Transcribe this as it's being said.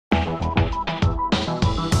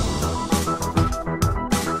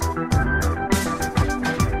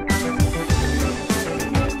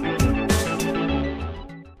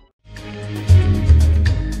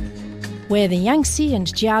Where the Yangtze and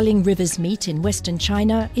Jialing rivers meet in western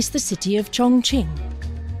China is the city of Chongqing.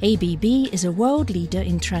 ABB is a world leader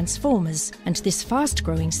in transformers, and this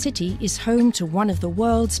fast-growing city is home to one of the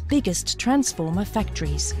world's biggest transformer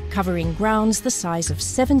factories, covering grounds the size of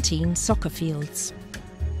 17 soccer fields.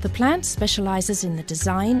 The plant specializes in the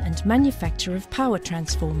design and manufacture of power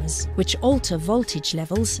transformers, which alter voltage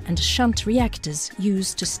levels, and shunt reactors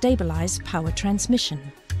used to stabilize power transmission.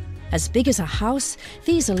 As big as a house,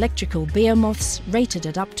 these electrical behemoths, rated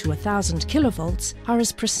at up to 1,000 kilovolts, are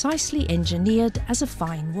as precisely engineered as a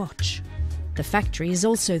fine watch. The factory is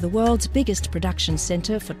also the world's biggest production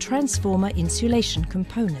center for transformer insulation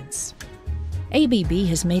components. ABB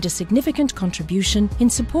has made a significant contribution in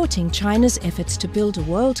supporting China's efforts to build a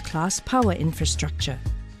world-class power infrastructure.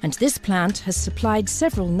 And this plant has supplied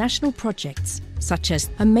several national projects, such as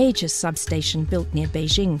a major substation built near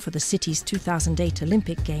Beijing for the city's 2008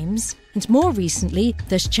 Olympic Games, and more recently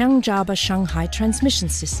the Xiangjiaba-Shanghai transmission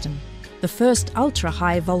system, the first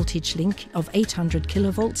ultra-high voltage link of 800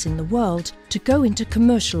 kilovolts in the world to go into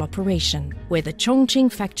commercial operation, where the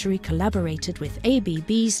Chongqing factory collaborated with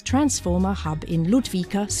ABB's transformer hub in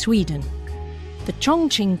Ludvika, Sweden. The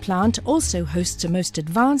Chongqing plant also hosts a most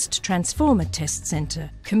advanced transformer test center,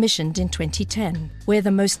 commissioned in 2010, where the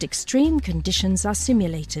most extreme conditions are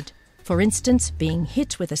simulated, for instance being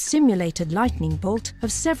hit with a simulated lightning bolt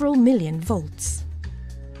of several million volts.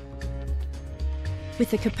 With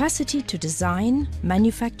the capacity to design,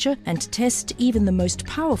 manufacture and test even the most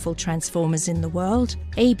powerful transformers in the world,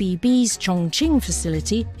 ABB's Chongqing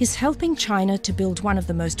facility is helping China to build one of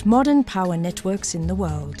the most modern power networks in the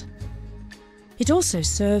world. It also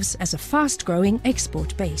serves as a fast-growing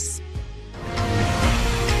export base.